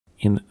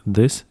In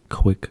this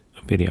quick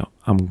video,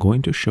 I'm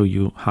going to show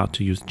you how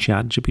to use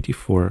Chat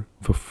GPT-4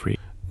 for free.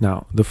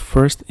 Now, the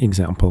first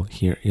example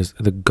here is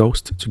the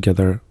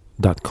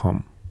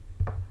ghosttogether.com.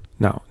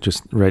 Now,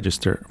 just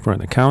register for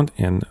an account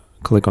and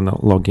click on the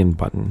login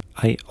button.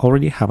 I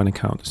already have an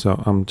account,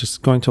 so I'm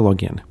just going to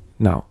log in.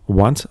 Now,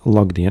 once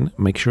logged in,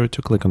 make sure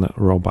to click on the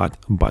robot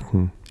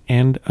button.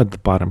 And at the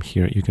bottom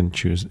here, you can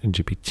choose a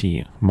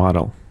GPT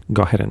model.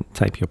 Go ahead and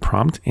type your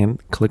prompt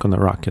and click on the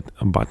rocket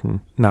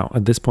button. Now,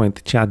 at this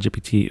point,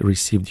 ChatGPT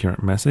received your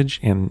message,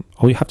 and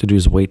all you have to do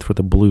is wait for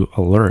the blue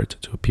alert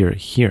to appear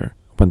here.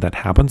 When that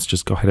happens,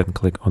 just go ahead and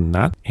click on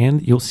that,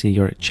 and you'll see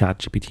your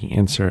ChatGPT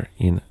answer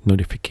in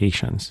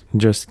notifications.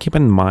 Just keep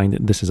in mind,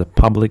 this is a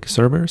public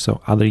server, so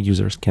other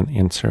users can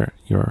answer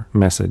your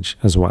message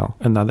as well.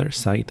 Another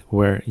site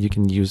where you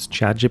can use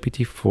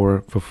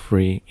ChatGPT-4 for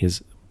free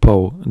is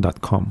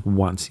po.com.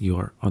 Once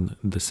you're on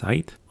the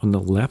site, on the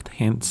left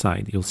hand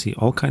side you'll see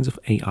all kinds of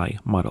AI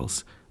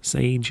models: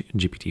 Sage,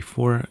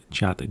 GPT-4,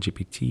 Chat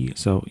GPT,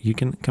 so you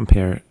can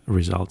compare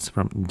results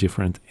from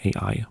different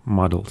AI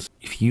models.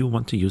 If you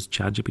want to use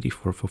Chat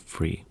GPT-4 for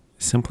free,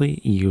 simply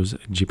use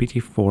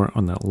GPT-4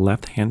 on the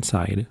left hand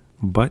side.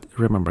 But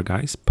remember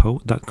guys,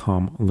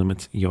 po.com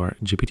limits your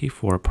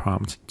GPT-4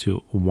 prompt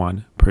to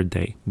 1 per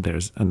day.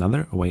 There's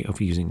another way of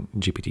using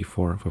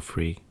GPT-4 for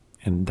free,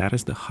 and that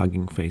is the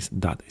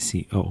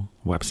huggingface.co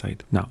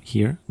website. Now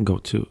here, go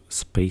to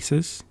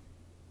spaces,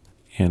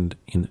 and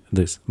in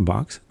this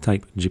box,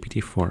 type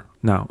GPT-4.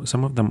 Now,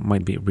 some of them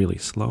might be really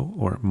slow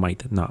or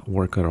might not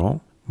work at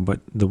all, but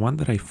the one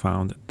that I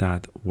found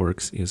that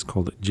works is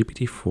called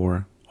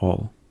GPT-4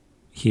 All.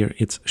 Here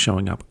it's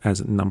showing up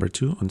as number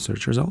 2 on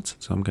search results,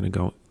 so I'm going to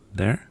go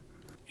there.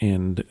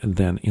 And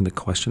then in the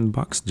question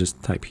box,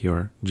 just type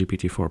your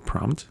GPT-4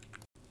 prompt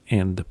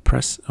and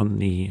press on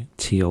the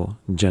teal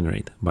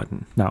generate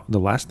button. Now, the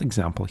last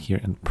example here,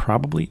 and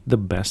probably the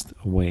best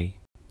way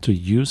to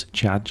use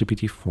Chat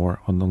GPT-4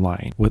 on the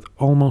line with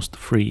almost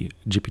free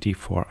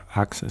GPT-4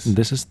 access.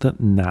 This is the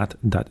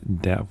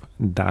Nat.dev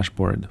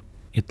dashboard.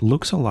 It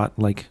looks a lot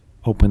like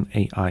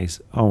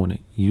OpenAI's own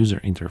user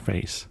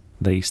interface.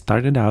 They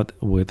started out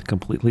with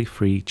completely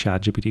free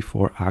Chat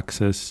GPT-4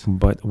 access,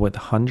 but with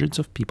hundreds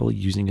of people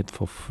using it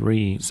for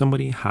free,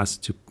 somebody has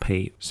to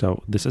pay.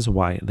 So this is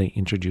why they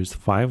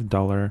introduced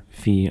 $5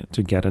 fee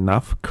to get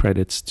enough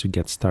credits to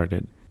get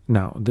started.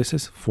 Now, this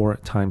is 4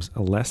 times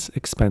less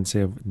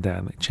expensive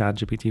than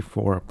ChatGPT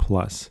 4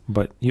 Plus,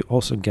 but you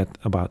also get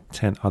about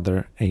 10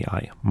 other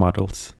AI models.